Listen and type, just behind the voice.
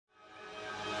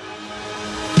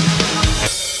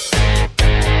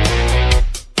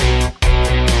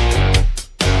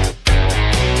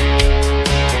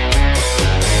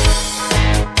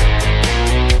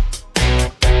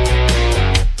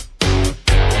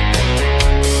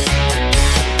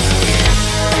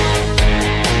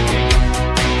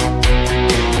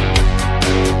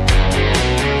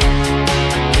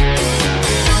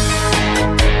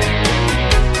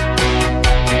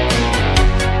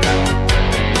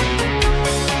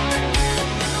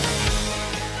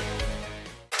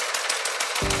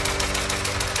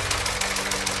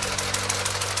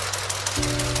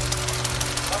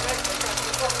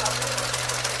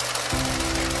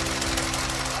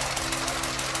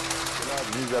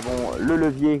Nous avons le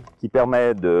levier qui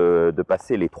permet de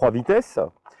passer les 3 vitesses.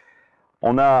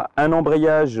 On a un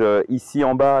embrayage ici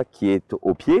en bas qui est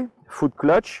au pied, foot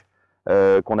clutch,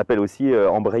 qu'on appelle aussi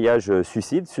embrayage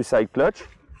suicide clutch.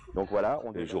 Donc voilà,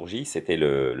 le jour J, c'était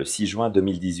le 6 juin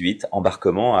 2018,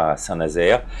 embarquement à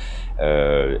Saint-Nazaire,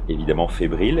 évidemment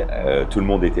fébrile, tout le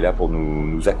monde était là pour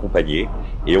nous accompagner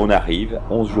et on arrive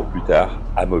 11 jours plus tard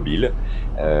à Mobile.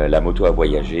 La moto a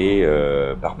voyagé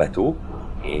par bateau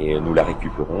et nous la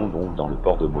récupérons donc dans le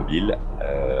port de Mobile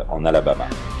en Alabama.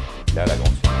 Là, la grande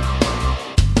surprise.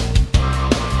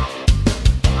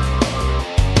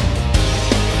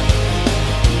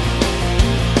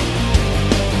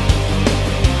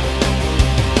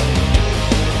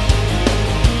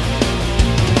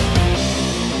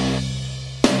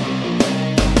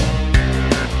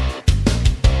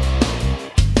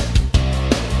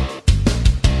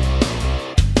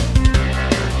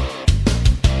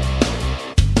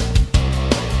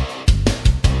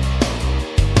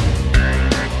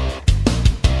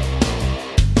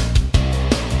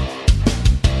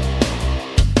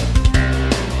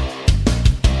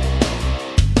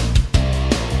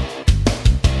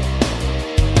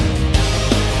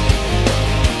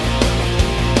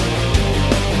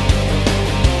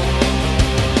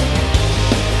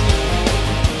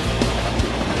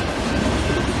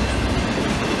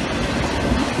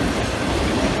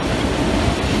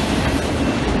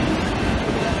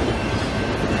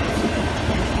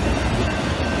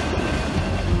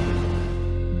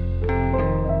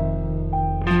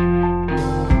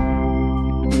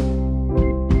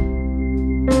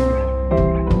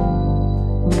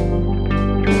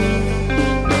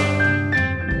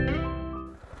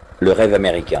 Le rêve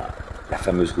américain, la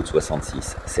fameuse route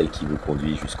 66, celle qui vous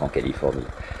conduit jusqu'en Californie.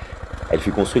 Elle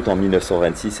fut construite en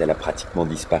 1926, elle a pratiquement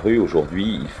disparu.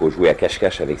 Aujourd'hui, il faut jouer à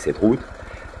cache-cache avec cette route,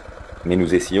 mais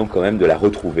nous essayons quand même de la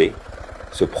retrouver.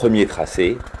 Ce premier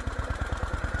tracé,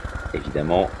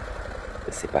 évidemment,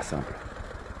 c'est pas simple.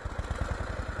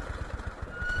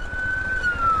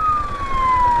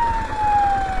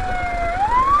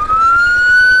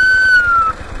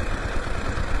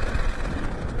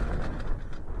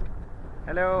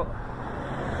 Hello.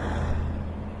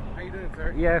 How you doing,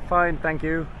 sir? Yeah, fine, thank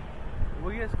you.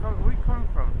 Where you come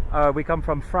from? We come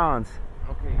from France.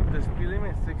 Okay, the speed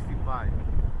limit is 65.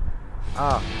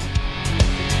 Ah.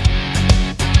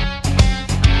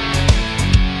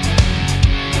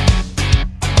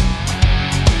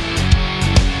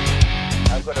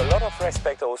 I've got a lot of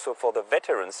respect also for the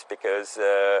veterans because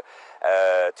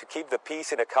to keep the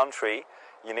peace in a country,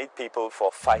 you need people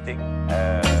for fighting.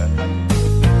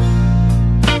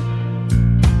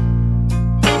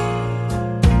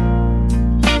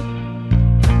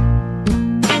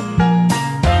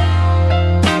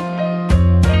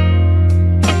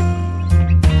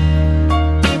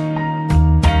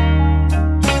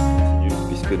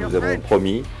 Nous avons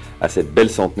promis à cette belle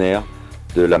centenaire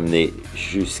de l'amener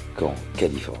jusqu'en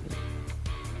Californie.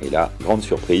 Et là, grande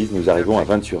surprise, nous arrivons à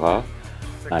Ventura,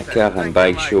 un car and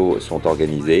bike show sont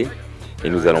organisés et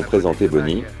nous allons présenter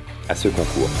Bony à ce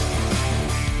concours.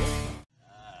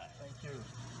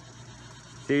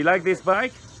 Do you like this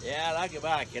bike? Yeah, I like your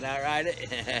bike. Can I ride it?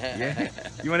 Yeah.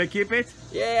 You want to keep it?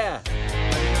 Yeah.